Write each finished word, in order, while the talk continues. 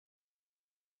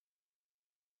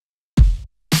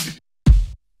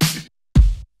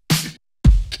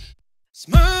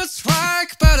Smooth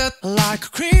like butter, like a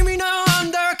criminal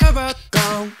undercover.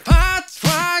 Go parts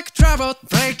like trouble,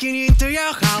 breaking into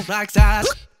your heart like that.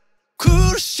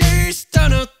 Cool she's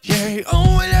stunned, yeah,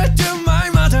 only to my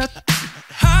mother.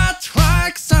 Hot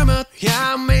like summer,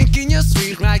 yeah, I'm making you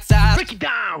sweet like that. Break it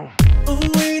down. Oh,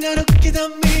 when I look in the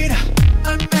mirror,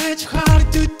 I met you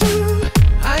hard to do.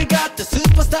 I got the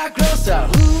superstar closer.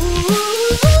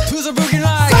 Ooh, to the boogie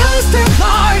line. Step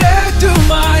lighter to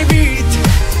my beat.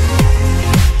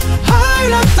 I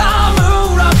love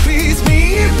Tamura, please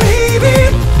me,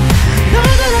 baby.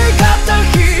 Now that I got the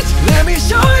heat, let me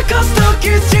show you 'cause talk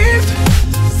is cheap.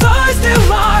 Step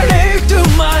lighter to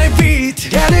my beat.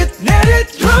 Get it, let it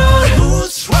roll.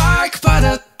 Smooth like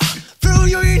butter, throw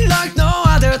you in like no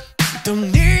other.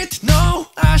 Don't need no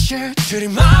usher to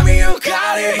remind me you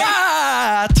got it.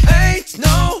 But ain't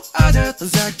no other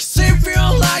that can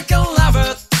feel like a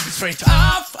lover. Straight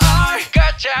up, I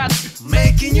gotcha,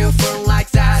 making you feel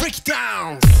like that. Break it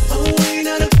down. Oh, when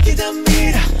I look in the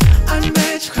mirror, I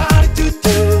met you hard to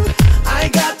do. I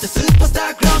got the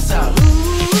superstar closer.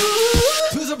 Ooh,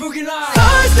 to the boogie line.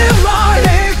 I step right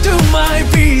next to my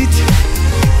beat.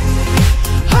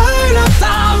 I love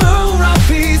Tamura,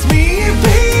 please me,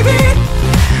 baby.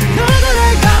 Now that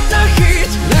I got the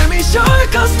heat, let me show you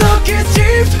 'cause talk is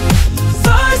cheap. So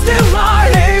I step right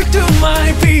next to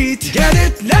my beat. Get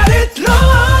it, let it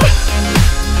roll.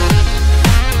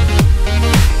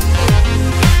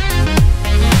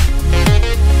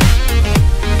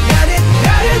 Get it,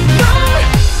 let it roll.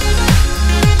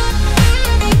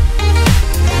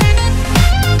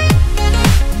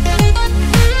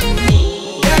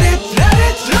 Get it, let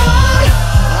it roll.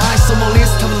 I saw my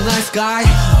list, I'm a nice guy.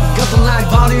 Got the night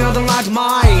body on the right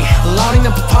mind. Loading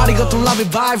up the party, got the lovely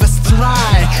vibe, it's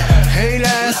right. Hey,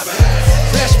 let's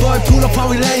fresh boy, pull up and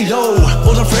we lay low.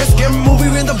 All the friends get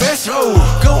moving in the best row.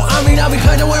 Go, I mean, I'll be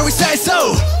behind when we say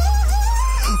so.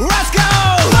 Let's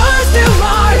go!